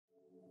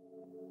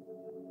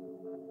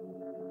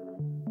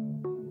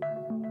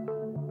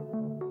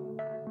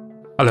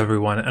Hello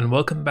everyone and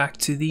welcome back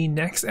to the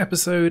next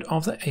episode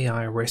of the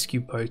AI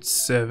Rescue Boat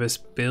Service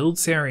build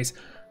series.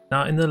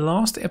 Now in the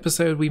last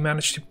episode we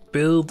managed to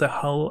build the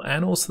hull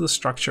and also the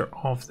structure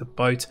of the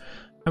boat,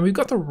 and we've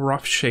got the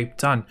rough shape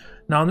done.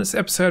 Now in this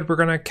episode we're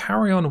going to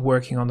carry on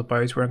working on the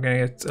boat. We're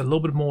going to get a little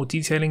bit more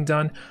detailing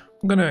done.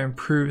 I'm going to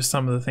improve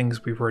some of the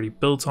things we've already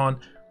built on.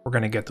 We're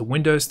going to get the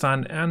windows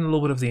done and a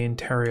little bit of the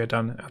interior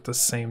done at the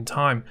same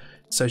time.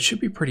 So it should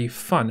be pretty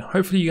fun.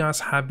 Hopefully you guys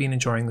have been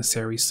enjoying the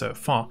series so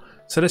far.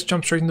 So let's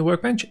jump straight into the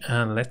workbench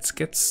and let's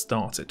get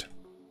started.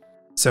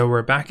 So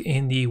we're back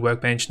in the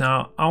workbench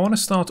now. I want to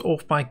start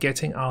off by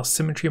getting our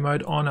symmetry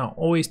mode on. I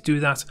always do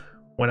that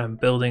when I'm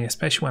building,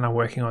 especially when I'm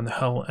working on the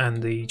hull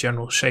and the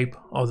general shape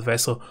of the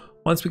vessel.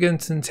 Once we get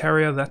into the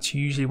interior, that's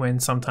usually when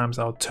sometimes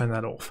I'll turn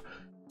that off.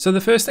 So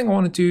the first thing I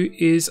want to do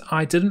is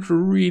I didn't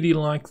really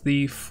like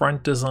the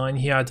front design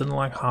here. I didn't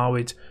like how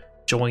it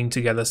joined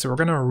together. So we're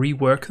going to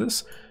rework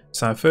this.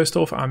 So first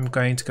off, I'm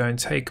going to go and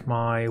take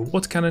my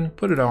water cannon,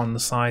 put it on the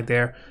side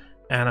there,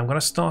 and I'm going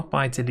to start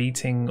by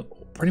deleting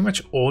pretty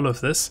much all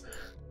of this.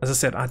 As I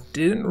said, I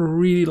didn't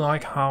really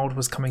like how it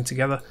was coming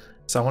together,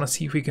 so I want to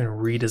see if we can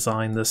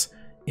redesign this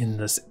in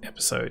this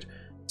episode.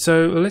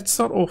 So let's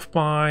start off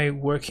by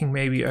working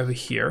maybe over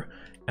here,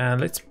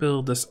 and let's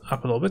build this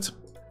up a little bit.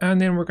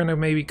 And then we're going to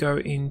maybe go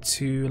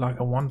into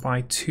like a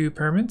 1x2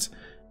 pyramid.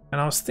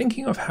 And I was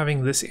thinking of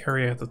having this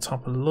area at the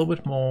top a little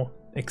bit more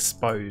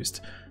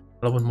exposed,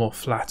 a little bit more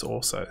flat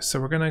also. So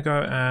we're going to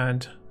go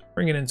and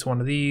bring it into one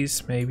of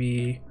these,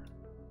 maybe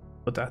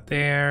put that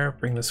there,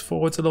 bring this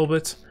forwards a little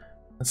bit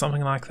and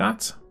something like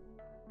that.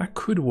 That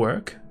could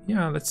work.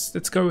 Yeah, let's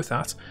go with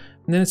that.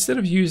 And then instead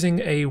of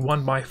using a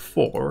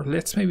 1x4,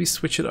 let's maybe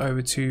switch it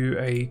over to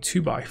a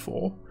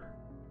 2x4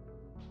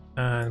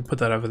 and put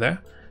that over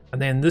there.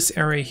 And then this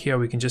area here,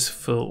 we can just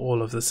fill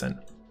all of this in.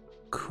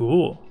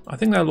 Cool. I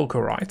think that'll look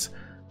all right.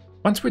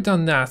 Once we've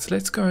done that,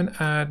 let's go and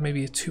add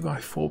maybe a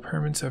 2x4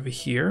 pyramid over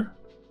here.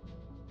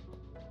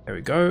 There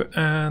we go.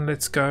 And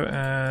let's go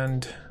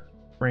and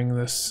bring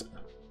this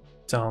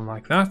down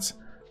like that.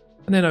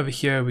 And then over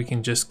here, we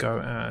can just go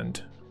and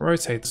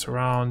rotate this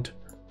around,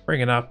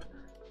 bring it up.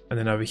 And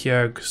then over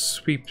here,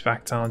 sweep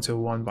back down to a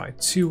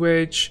 1x2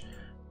 wedge.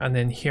 And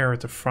then here at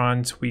the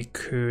front, we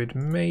could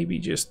maybe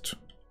just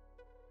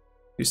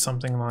do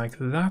something like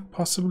that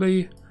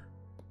possibly.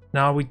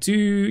 Now we do,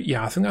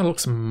 yeah, I think that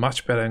looks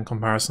much better in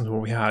comparison to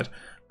what we had.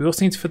 We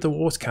also need to fit the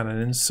water cannon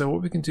in, so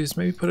what we can do is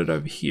maybe put it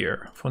over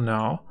here for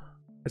now.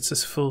 Let's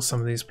just fill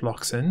some of these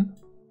blocks in.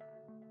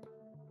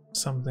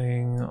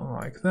 Something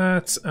like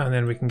that, and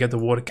then we can get the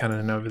water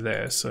cannon over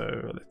there,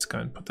 so let's go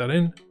and put that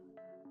in.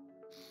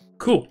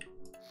 Cool.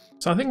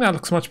 So I think that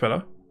looks much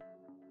better.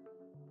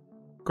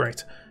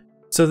 Great.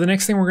 So the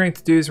next thing we're going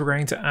to do is we're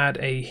going to add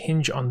a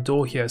hinge on the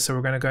door here. So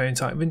we're going to go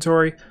into our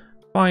inventory,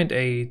 find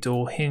a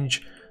door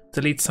hinge,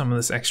 delete some of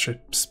this extra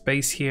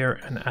space here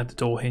and add the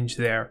door hinge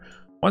there.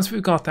 Once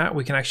we've got that,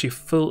 we can actually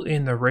fill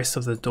in the rest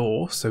of the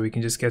door. So we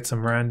can just get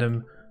some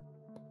random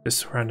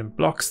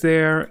blocks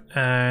there,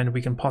 and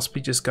we can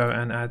possibly just go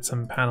and add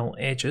some panel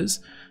edges.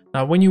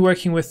 Now when you're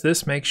working with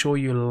this, make sure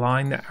you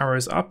line the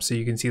arrows up so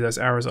you can see those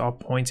arrows are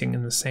pointing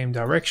in the same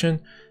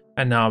direction.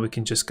 And now we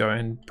can just go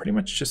and pretty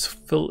much just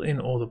fill in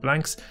all the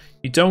blanks.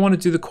 You don't want to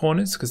do the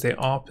corners because there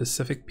are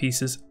specific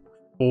pieces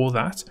for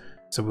that.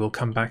 So we'll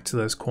come back to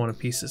those corner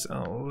pieces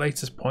at a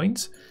later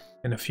point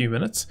in a few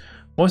minutes.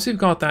 Once we've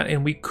got that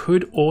in, we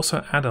could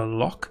also add a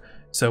lock.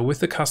 So with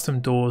the custom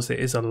doors, there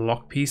is a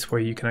lock piece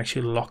where you can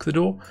actually lock the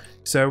door.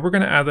 So we're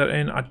going to add that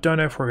in. I don't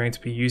know if we're going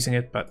to be using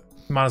it, but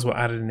might as well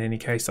add it in any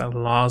case. That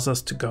allows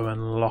us to go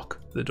and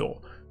lock the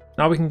door.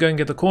 Now we can go and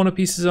get the corner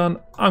pieces on.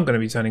 I'm going to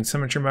be turning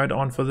symmetry mode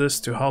on for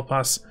this to help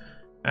us.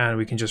 And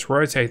we can just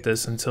rotate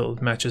this until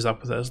it matches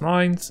up with those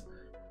lines.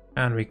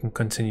 And we can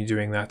continue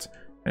doing that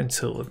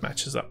until it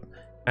matches up.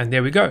 And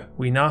there we go.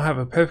 We now have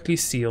a perfectly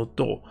sealed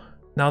door.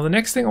 Now the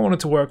next thing I wanted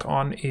to work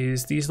on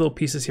is these little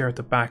pieces here at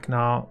the back.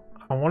 Now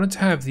I wanted to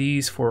have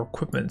these for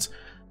equipment.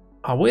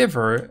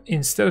 However,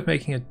 instead of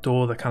making a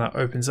door that kind of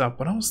opens up,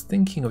 what I was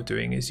thinking of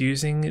doing is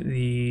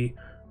using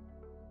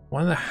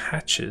one of the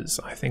hatches.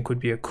 I think would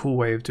be a cool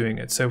way of doing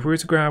it. So if we were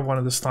to grab one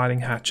of the sliding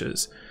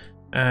hatches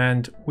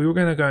and we were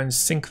going to go and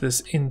sink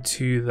this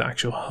into the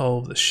actual hull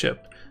of the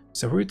ship.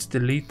 So if we were to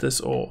delete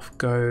this off,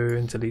 go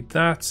and delete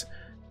that,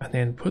 and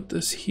then put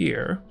this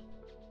here,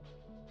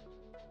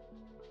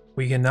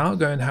 we can now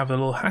go and have a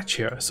little hatch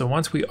here. So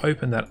once we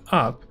open that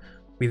up,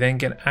 we then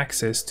get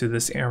access to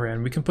this area,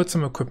 and we can put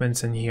some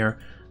equipment in here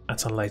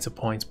at a later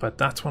point, but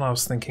that's what I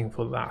was thinking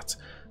for that.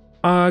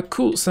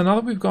 Cool, so now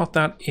that we've got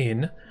that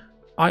in,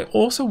 I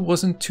also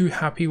wasn't too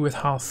happy with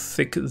how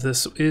thick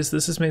this is.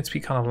 This is meant to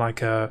be kind of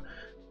like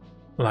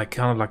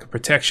a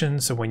protection,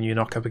 so when you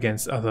knock up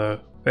against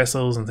other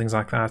vessels and things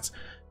like that,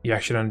 you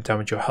actually don't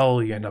damage your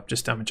hull, you end up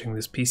just damaging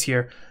this piece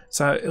here.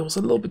 So it was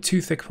a little bit too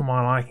thick for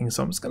my liking,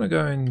 so I'm just going to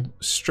go and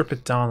strip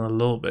it down a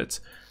little bit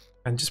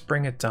and just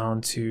bring it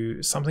down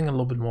to something a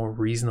little bit more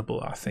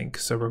reasonable, I think.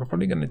 So we're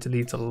probably going to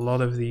delete a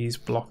lot of these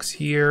blocks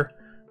here,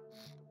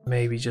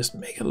 maybe just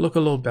make it look a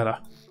little better.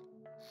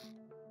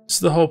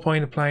 So the whole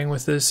point of playing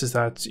with this is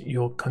that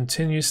you'll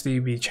continuously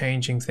be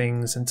changing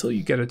things until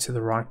you get it to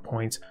the right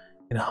point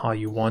in how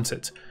you want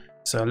it.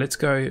 So let's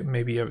go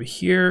maybe over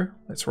here.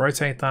 Let's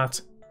rotate that,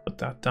 put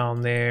that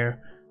down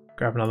there,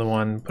 grab another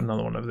one, put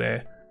another one over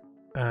there.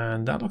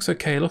 And that looks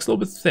okay. It looks a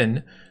little bit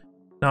thin.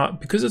 Now,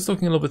 because it's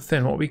looking a little bit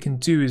thin, what we can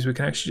do is we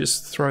can actually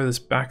just throw this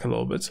back a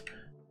little bit.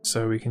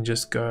 So we can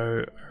just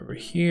go over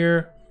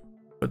here,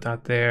 put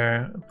that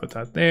there, put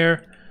that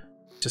there.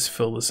 Just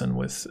fill this in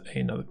with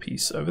another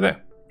piece over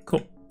there.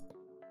 Cool.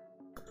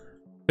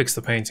 Fix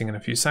the painting in a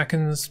few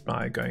seconds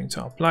by going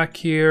to our black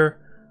here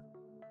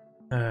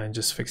and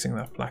just fixing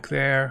that black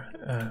there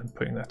and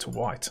putting that to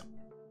white.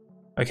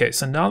 Okay,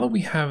 so now that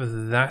we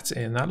have that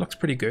in, that looks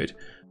pretty good.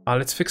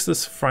 Let's fix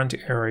this front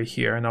area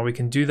here. Now we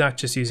can do that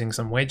just using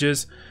some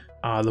wedges,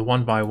 the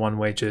 1x1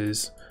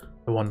 wedges,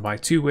 the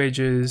 1x2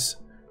 wedges,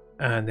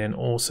 and then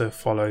also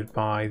followed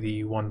by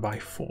the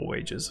 1x4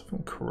 wedges, if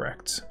I'm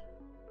correct.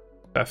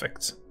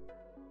 Perfect.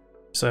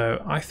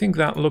 So I think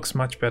that looks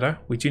much better.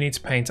 We do need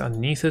to paint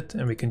underneath it,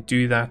 and we can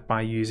do that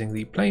by using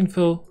the plane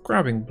fill,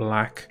 grabbing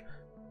black,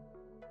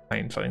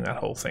 plane filling that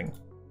whole thing.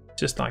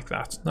 Just like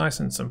that. Nice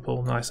and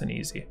simple, nice and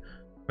easy.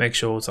 Make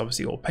sure it's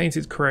obviously all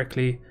painted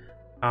correctly.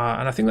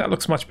 And I think that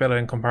looks much better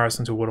in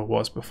comparison to what it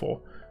was before.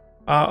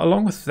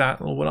 Along with that,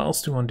 what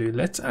else do we want to do?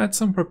 Let's add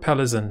some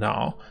propellers in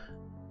now.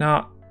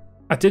 Now,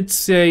 I did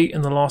say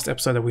in the last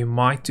episode that we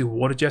might do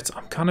water jets.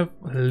 I'm kind of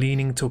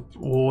leaning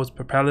towards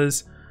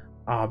propellers,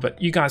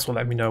 but you guys will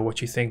let me know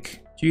what you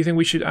think. Do you think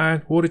we should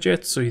add water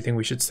jets, or do you think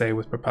we should stay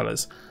with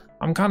propellers?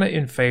 I'm kind of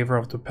in favor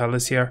of the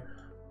propellers here,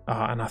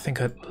 and I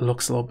think it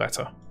looks a little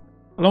better.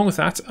 Along with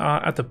that,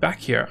 at the back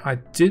here, I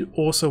did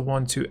also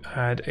want to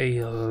add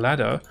a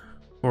ladder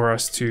for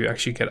us to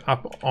actually get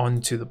up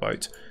onto the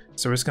boat.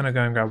 So we're just going to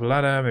go and grab a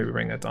ladder, maybe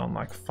bring that down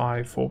like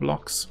 4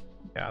 blocks.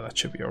 Yeah, that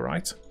should be all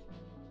right.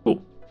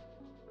 Cool.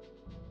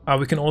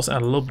 We can also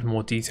add a little bit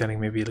more detailing,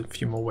 maybe a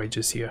few more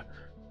wedges here,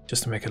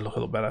 just to make it look a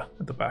little better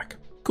at the back.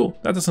 Cool,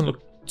 that doesn't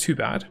look too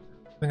bad.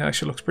 I think it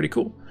actually looks pretty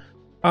cool.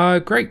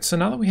 Great, so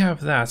now that we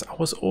have that, I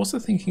was also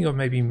thinking of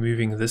maybe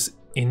moving this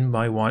in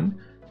by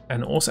one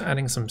and also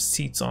adding some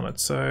seats on it.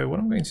 So what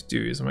I'm going to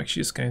do is I'm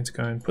actually just going to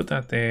go and put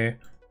that there,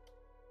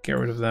 get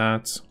rid of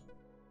that,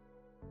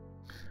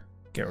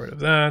 get rid of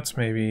that,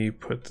 maybe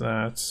put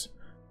that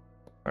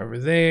over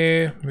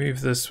there,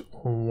 move this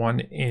one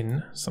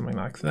in, something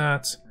like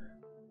that,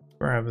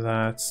 grab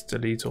that,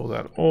 delete all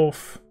that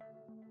off,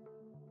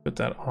 put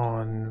that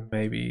on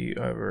maybe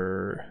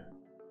over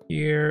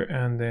here,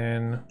 and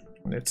then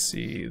let's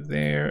see,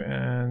 there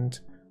and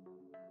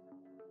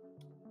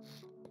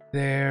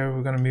there.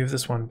 We're going to move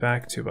this one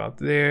back to about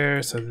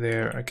there, so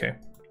there. Okay,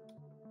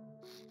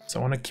 so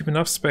I want to keep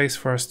enough space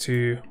for us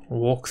to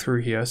walk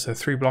through here, so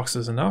 3 blocks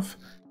is enough,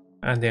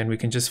 and then we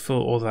can just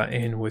fill all that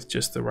in with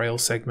just the rail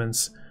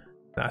segments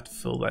that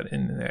fill that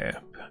in there.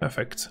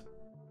 Perfect.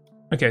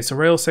 Okay, so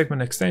rail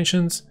segment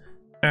extensions,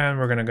 and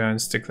we're going to go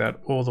and stick that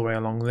all the way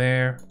along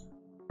there.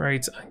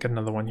 Great, and get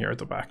another one here at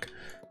the back.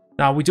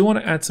 Now we do want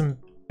to add some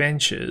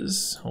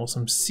benches or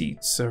some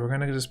seats, so we're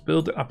going to just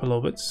build it up a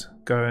little bit,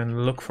 go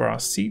and look for our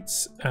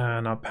seats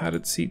and our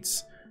padded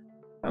seats,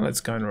 and let's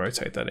go and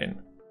rotate that in.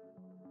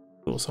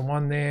 Cool, so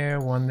one there,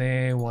 one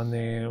there, one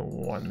there,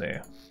 one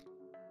there.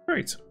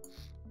 Great.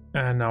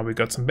 And now we've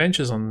got some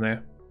benches on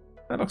there.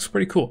 That looks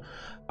pretty cool.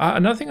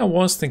 Another thing I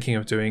was thinking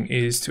of doing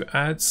is to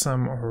add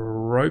some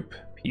rope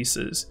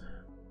pieces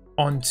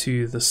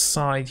onto the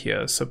side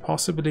here. So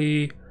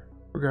possibly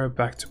we'll go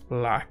back to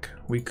black.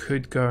 We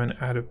could go and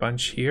add a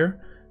bunch here.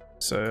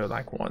 So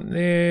like one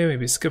there,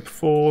 maybe skip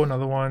 4,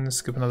 another one,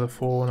 skip another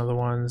 4, another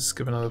one,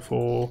 skip another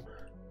 4,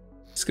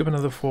 skip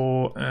another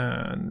 4,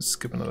 and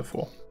skip another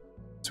 4.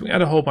 So we can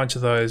add a whole bunch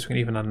of those. We can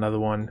even add another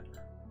one,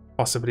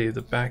 possibly at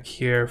the back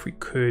here if we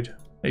could.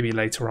 Maybe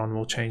later on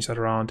we'll change that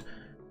around.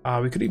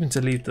 We could even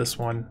delete this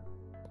one.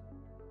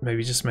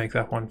 Maybe just make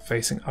that one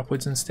facing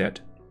upwards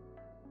instead.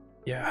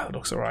 Yeah, that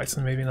looks alright.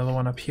 So maybe another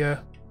one up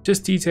here.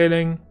 Just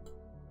detailing.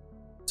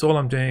 That's all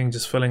I'm doing,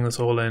 just filling this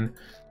all in,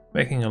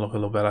 making it look a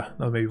little better.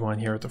 Maybe one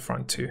here at the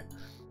front too.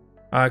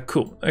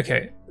 Cool.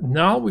 Okay,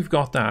 now we've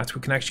got that,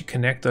 we can actually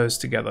connect those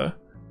together.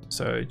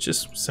 So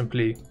just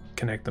simply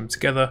connect them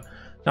together.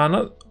 Now,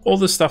 not all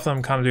the stuff that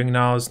I'm kind of doing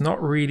now is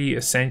not really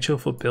essential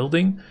for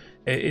building.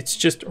 It's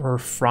just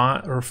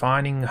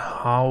refining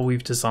how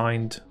we've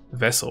designed the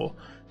vessel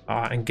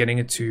and getting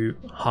it to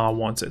how I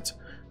want it.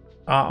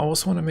 I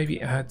also want to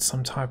maybe add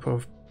some type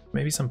of,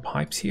 maybe some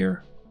pipes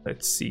here.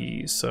 Let's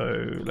see,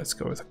 so let's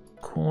go with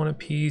a corner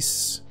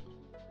piece.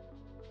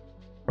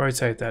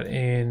 Rotate that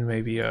in,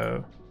 maybe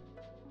a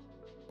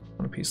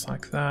corner piece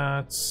like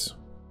that.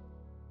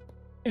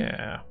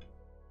 Yeah,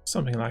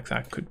 something like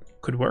that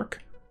could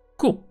work.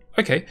 Cool.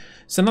 Okay,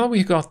 so now that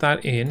we've got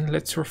that in,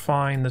 let's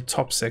refine the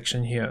top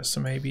section here. So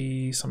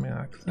maybe something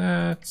like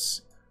that.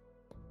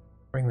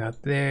 Bring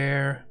that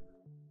there.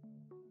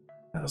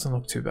 That doesn't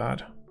look too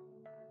bad.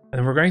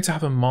 And we're going to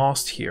have a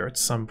mast here at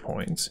some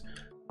point.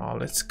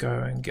 Let's go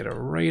and get a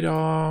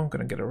radar. I'm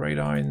going to get a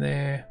radar in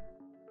there.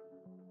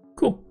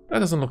 Cool, that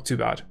doesn't look too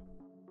bad.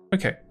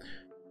 Okay,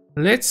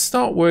 let's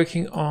start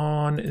working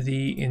on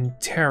the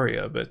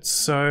interior bit.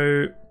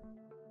 So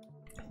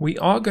we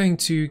are going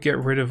to get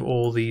rid of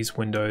all these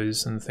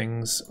windows and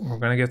things. We're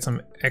going to get some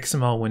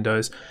XML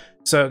windows.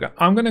 So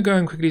I'm going to go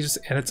and quickly just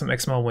edit some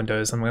XML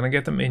windows. I'm going to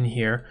get them in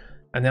here,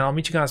 and then I'll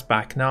meet you guys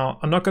back. Now,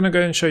 I'm not going to go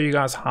and show you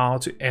guys how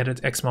to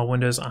edit XML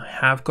windows. I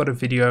have got a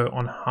video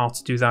on how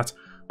to do that.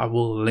 I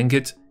will link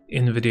it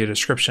in the video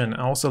description.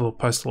 I also will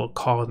post a little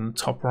card in the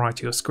top right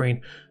of your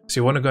screen. So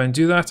you want to go and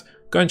do that,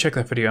 go and check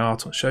that video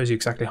out. It shows you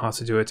exactly how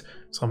to do it.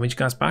 So I'll meet you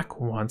guys back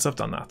once I've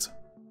done that.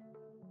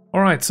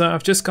 Alright, so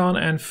I've just gone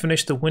and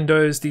finished the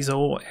windows. These are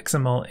all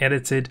XML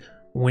edited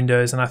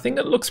windows, and I think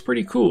it looks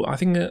pretty cool. I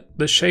think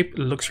the shape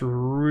looks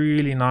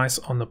really nice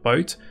on the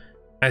boat.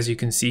 As you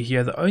can see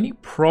here, the only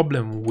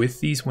problem with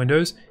these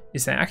windows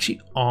is they actually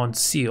aren't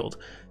sealed.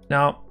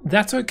 Now,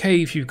 that's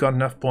okay if you've got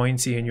enough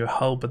buoyancy in your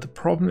hull, but the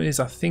problem is,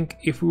 I think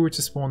if we were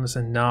to spawn this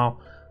in now,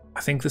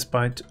 I think this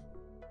boat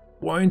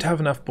won't have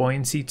enough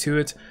buoyancy to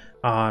it.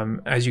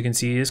 As you can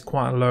see, it is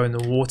quite low in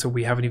the water.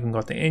 We haven't even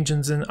got the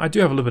engines in. I do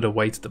have a little bit of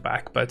weight at the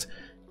back, but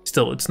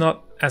still, it's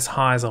not as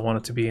high as I want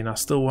it to be, and I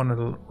still want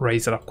to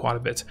raise it up quite a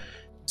bit.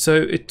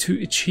 So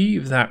to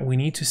achieve that, we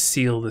need to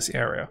seal this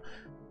area.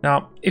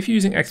 Now, if you're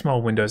using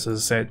XML windows, as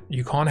I said,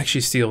 you can't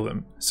actually seal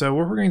them. So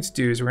what we're going to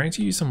do is we're going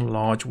to use some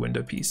large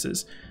window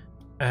pieces,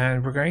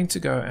 and we're going to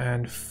go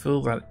and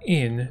fill that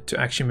in to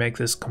actually make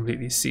this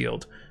completely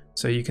sealed.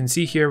 So you can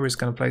see here, we're just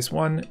going to place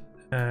 1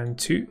 and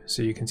 2.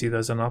 So you can see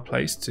those are not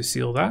placed to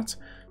seal that.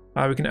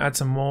 We can add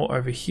some more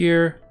over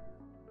here.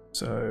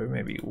 So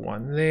maybe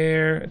 1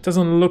 there. It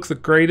doesn't look the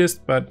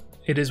greatest, but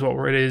it is what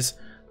it is,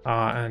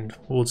 and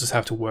we'll just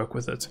have to work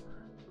with it.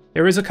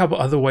 There is a couple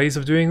other ways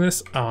of doing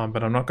this,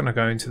 but I'm not going to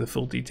go into the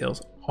full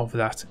details of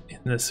that in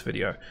this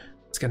video.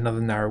 Let's get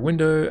another narrow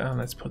window, and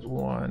let's put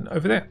 1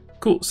 over there.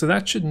 Cool, so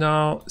that should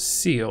now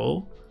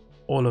seal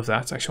all of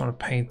that. I actually want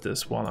to paint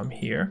this while I'm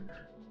here,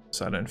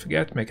 so I don't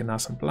forget. Make it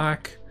nice and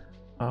black.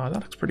 That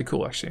looks pretty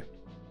cool, actually.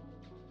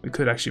 We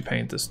could actually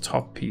paint this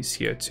top piece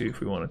here too if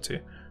we wanted to.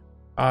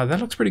 That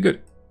looks pretty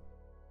good.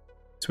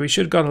 So we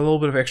should have got a little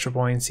bit of extra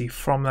buoyancy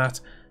from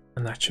that,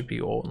 and that should be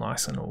all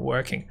nice and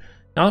working.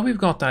 Now that we've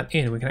got that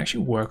in, we can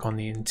actually work on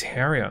the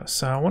interior.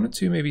 So I wanted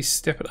to maybe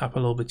step it up a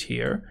little bit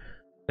here.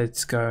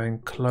 Let's go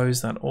and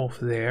close that off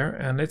there,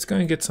 and let's go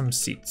and get some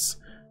seats.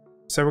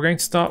 So we're going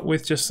to start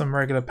with just some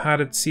regular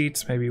padded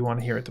seats, maybe 1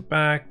 here at the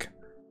back.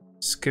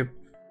 Skip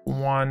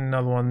 1,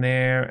 another 1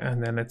 there,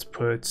 and then let's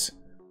put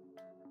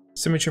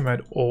symmetry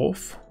mode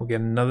off. We'll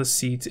get another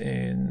seat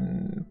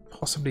in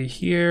possibly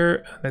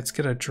here. Let's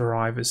get a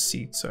driver's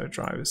seat. So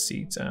driver's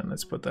seat, and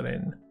let's put that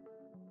in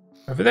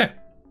over there.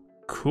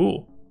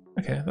 Cool.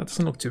 Okay, that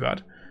doesn't look too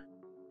bad.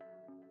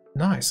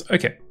 Nice.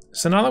 Okay,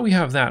 so now that we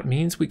have that,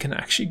 means we can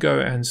actually go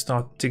and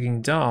start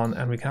digging down,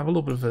 and we can have a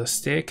little bit of a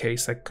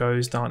staircase that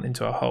goes down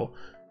into our hull.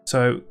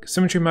 So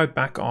symmetry mode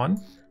back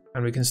on,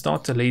 and we can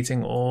start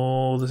deleting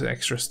all this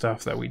extra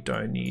stuff that we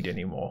don't need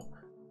anymore,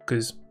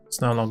 because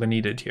it's no longer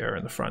needed here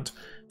in the front.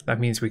 That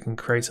means we can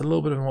create a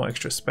little bit of more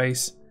extra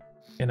space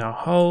in our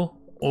hull.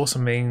 Also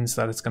means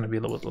that it's going to be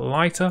a little bit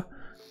lighter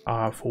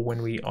for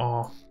when we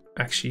are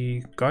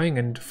actually going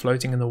and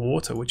floating in the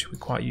water, which would be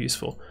quite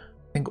useful.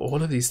 I think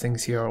all of these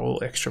things here are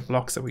all extra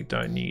blocks that we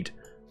don't need.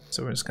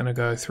 So we're just going to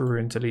go through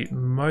and delete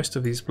most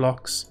of these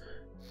blocks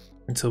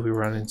until we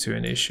run into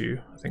an issue.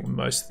 I think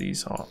most of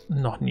these are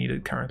not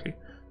needed currently.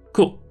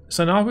 Cool.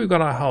 So now we've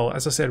got our hull.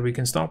 As I said, we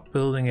can start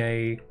building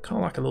a kind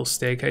of like a little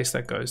staircase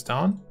that goes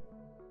down.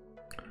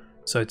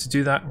 So to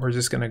do that, we're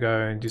just going to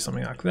go and do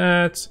something like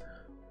that.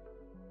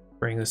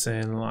 Bring this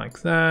in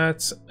like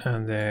that,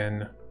 and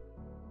then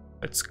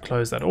let's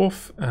close that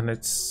off, and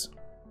let's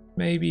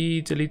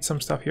maybe delete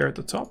some stuff here at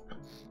the top.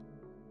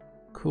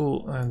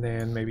 Cool, and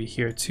then maybe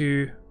here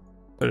too.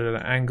 Put it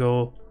at an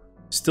angle.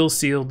 Still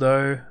sealed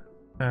though,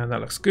 and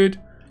that looks good.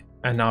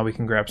 And now we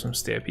can grab some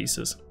stair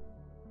pieces.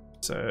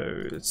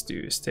 So let's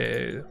do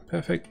stair,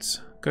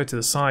 perfect. Go to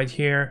the side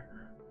here,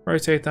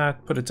 rotate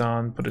that, put it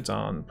down, put it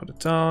down, put it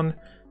down.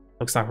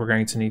 Looks like we're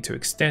going to need to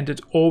extend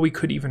it, or we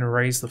could even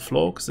raise the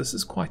floor, because this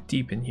is quite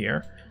deep in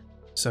here.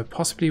 So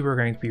possibly we're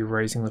going to be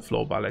raising the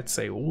floor by, let's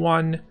say,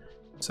 1.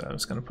 So I'm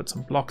just going to put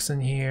some blocks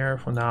in here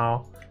for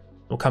now.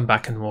 We'll come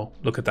back and we'll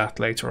look at that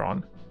later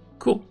on.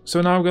 Cool.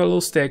 So now we've got a little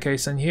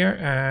staircase in here,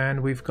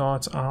 and we've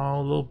got our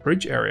little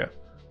bridge area.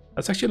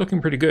 That's actually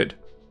looking pretty good.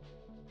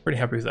 Pretty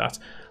happy with that.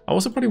 I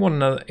also probably want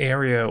another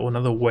area or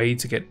another way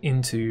to get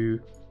into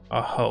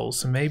our hull.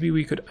 So maybe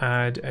we could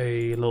add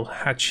a little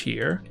hatch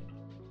here.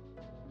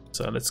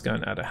 So let's go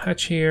and add a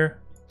hatch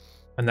here.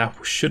 And that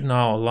should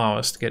now allow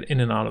us to get in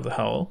and out of the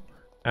hull.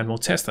 And we'll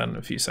test that in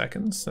a few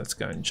seconds. Let's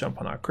go and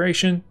jump on our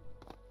creation.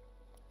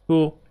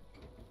 Cool.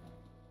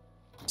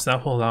 So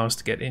that will allow us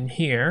to get in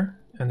here.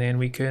 And then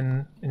we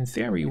can, in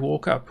theory,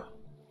 walk up.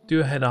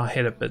 Do our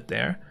head a bit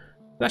there.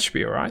 That should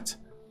be alright.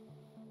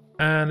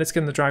 And let's get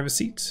in the driver's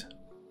seat.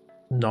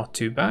 Not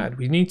too bad.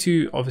 We need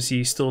to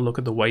obviously still look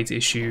at the weight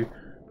issue,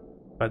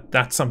 but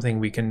that's something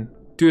we can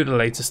do at a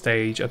later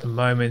stage. At the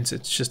moment,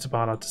 it's just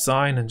about our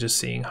design and just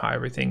seeing how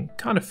everything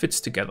kind of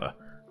fits together.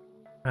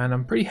 And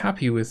I'm pretty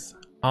happy with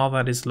how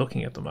that is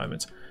looking at the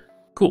moment.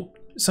 Cool.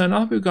 So now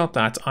that we've got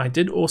that, I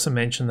did also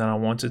mention that I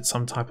wanted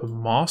some type of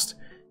mast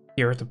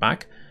here at the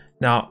back.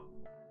 Now,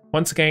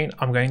 once again,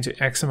 I'm going to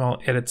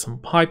XML edit some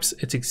pipes.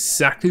 It's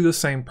exactly the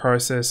same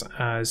process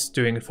as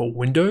doing it for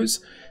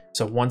Windows.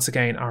 So once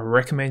again, I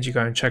recommend you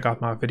go and check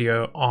out my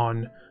video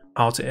on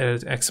how to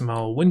edit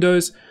XML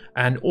Windows.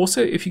 And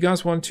also, if you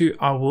guys want to,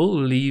 I will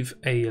leave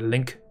a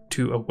link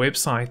to a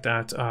website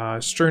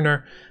that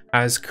Sterner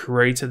has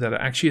created that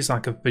actually is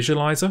like a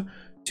visualizer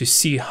to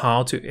see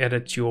how to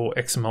edit your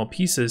XML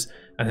pieces,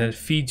 and then it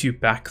feeds you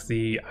back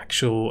the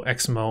actual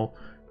XML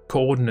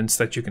coordinates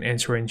that you can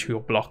enter into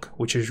your block,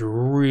 which is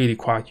really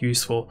quite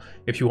useful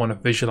if you want to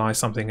visualize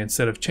something.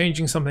 Instead of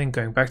changing something,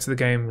 going back to the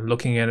game,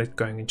 looking at it,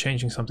 going and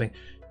changing something,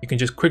 you can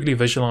just quickly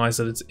visualize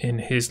that it's in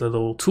his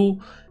little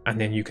tool,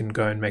 and then you can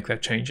go and make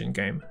that change in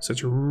game. So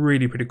it's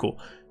really pretty cool.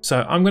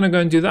 So I'm going to go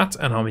and do that,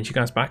 and I'll meet you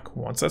guys back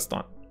once that's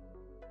done.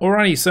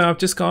 Alrighty, so I've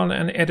just gone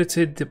and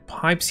edited the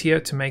pipes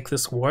here to make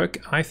this work.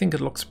 I think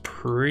it looks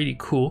pretty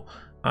cool.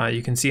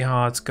 You can see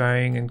how it's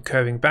going and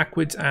curving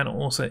backwards and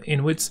also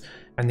inwards,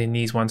 and then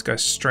these ones go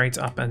straight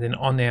up, and then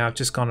on there I've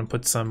just gone and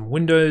put some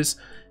windows,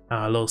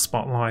 a little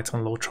spotlight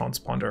and a little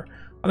transponder.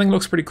 I think it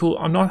looks pretty cool.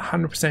 I'm not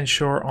 100%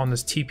 sure on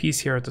this T-piece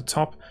here at the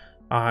top,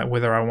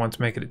 whether I want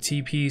to make it a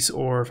T-piece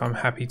or if I'm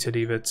happy to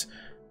leave it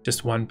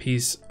just one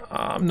piece.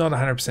 I'm not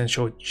 100%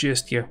 sure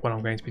just yet what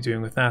I'm going to be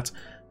doing with that,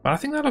 but I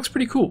think that looks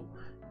pretty cool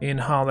in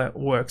how that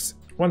works.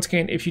 Once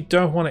again, if you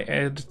don't want to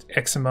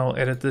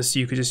edit this,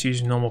 you could just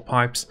use normal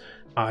pipes.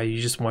 You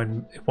just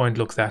it won't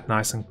look that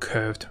nice and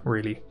curved,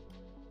 really.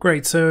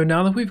 Great, so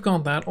now that we've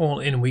got that all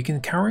in, we can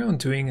carry on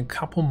doing a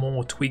couple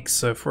more tweaks.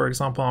 So for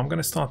example, I'm going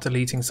to start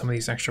deleting some of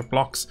these extra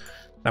blocks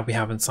that we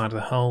have inside of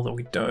the hull that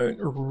we don't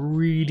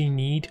really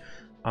need.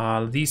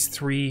 These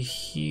three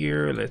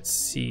here, let's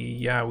see,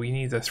 yeah, we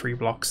need the 3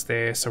 blocks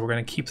there, so we're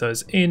going to keep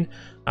those in,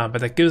 but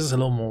that gives us a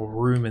little more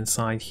room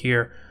inside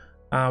here.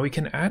 We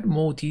can add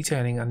more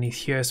detailing underneath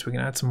here, so we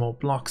can add some more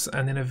blocks,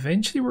 and then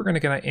eventually we're going to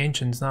get our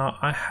engines. Now,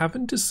 I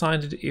haven't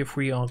decided if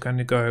we are going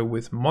to go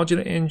with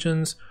modular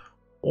engines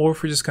or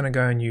if we're just going to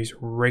go and use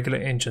regular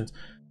engines.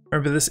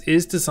 Remember, this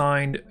is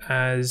designed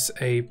as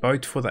a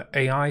boat for the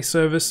AI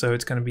service, so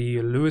it's going to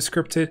be Lua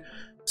scripted.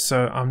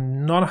 So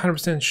I'm not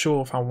 100%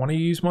 sure if I want to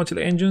use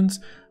modular engines,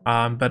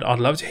 but I'd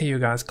love to hear your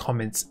guys'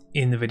 comments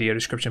in the video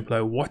description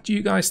below. What do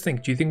you guys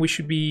think? Do you think we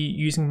should be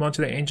using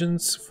modular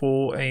engines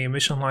for a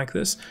mission like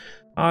this?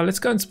 Let's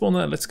go and spawn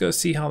that. Let's go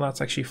see how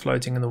that's actually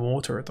floating in the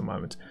water at the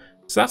moment.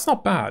 So that's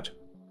not bad.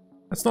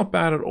 That's not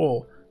bad at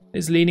all.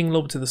 It's leaning a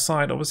little bit to the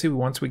side. Obviously,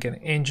 once we get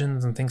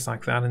engines and things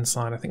like that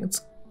inside, I think it's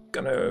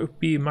gonna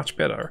be much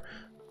better.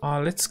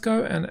 Let's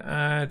go and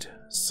add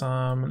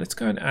some. Let's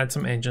go and add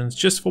some engines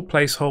just for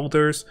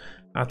placeholders.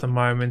 At the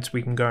moment,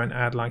 we can go and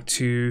add like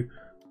two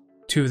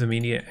of the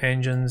media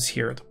engines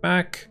here at the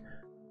back,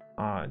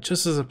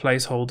 just as a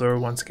placeholder.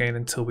 Once again,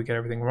 until we get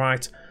everything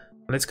right.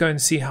 Let's go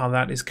and see how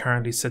that is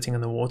currently sitting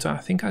in the water. I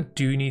think I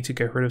do need to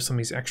get rid of some of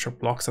these extra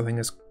blocks. I think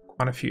there's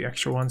quite a few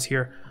extra ones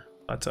here,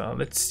 but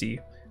let's see.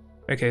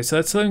 Okay, so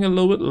that's sitting a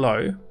little bit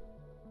low.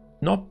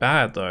 Not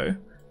bad though,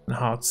 and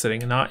how it's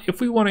sitting. Now, if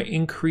we want to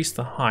increase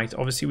the height,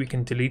 obviously we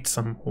can delete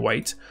some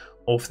weight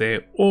off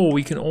there, or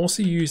we can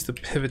also use the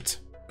pivot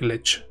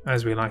glitch,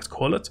 as we like to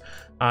call it.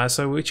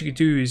 So what you could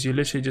do is you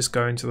literally just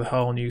go into the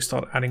hull and you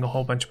start adding a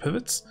whole bunch of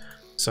pivots.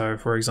 So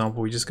for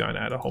example, we just go and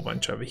add a whole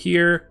bunch over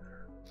here,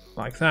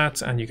 like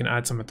that, and you can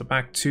add some at the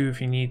back too if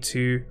you need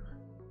to.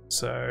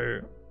 So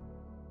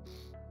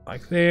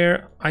like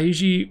there. I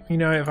usually,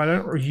 if I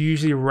don't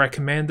usually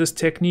recommend this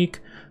technique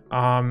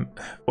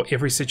for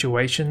every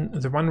situation.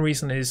 The one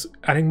reason is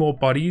adding more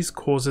bodies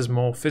causes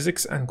more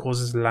physics and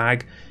causes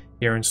lag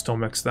here in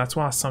Stormworks. That's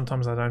why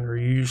sometimes I don't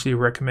usually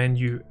recommend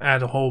you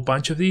add a whole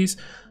bunch of these,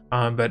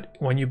 but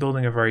when you're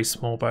building a very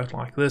small boat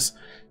like this,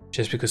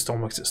 just because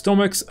Stormworks is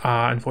Stormworks,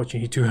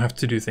 unfortunately you do have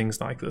to do things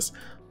like this.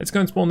 Let's go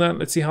and spawn that.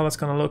 Let's see how that's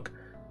going to look.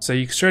 So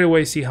you can straight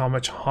away see how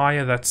much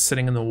higher that's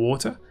sitting in the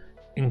water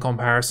in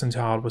comparison to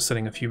how it was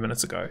sitting a few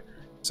minutes ago.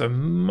 So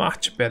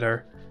much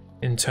better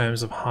in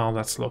terms of how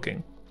that's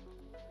looking.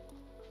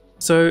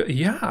 So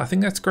yeah, I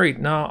think that's great.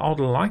 Now I'd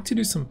like to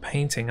do some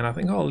painting, and I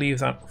think I'll leave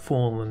that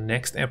for the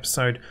next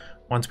episode.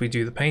 Once we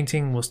do the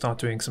painting, we'll start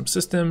doing some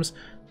systems,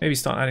 maybe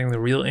start adding the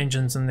real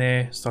engines in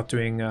there, start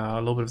doing a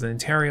little bit of the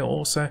interior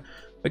also.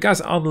 But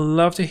guys, I'd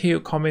love to hear your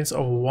comments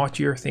of what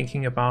you're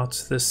thinking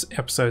about this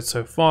episode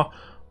so far.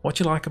 What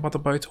you like about the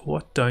boat,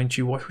 what don't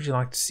you, what would you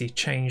like to see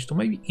changed or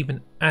maybe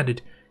even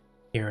added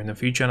here in the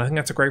future. And I think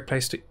that's a great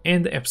place to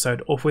end the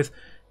episode off with.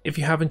 If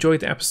you have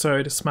enjoyed the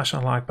episode, smash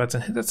that like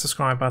button, hit that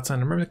subscribe button,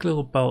 and remember the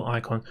little bell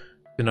icon to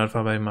be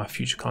notified about my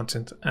future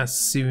content as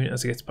soon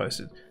as it gets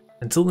posted.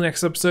 Until the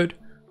next episode,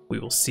 we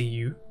will see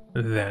you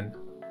then.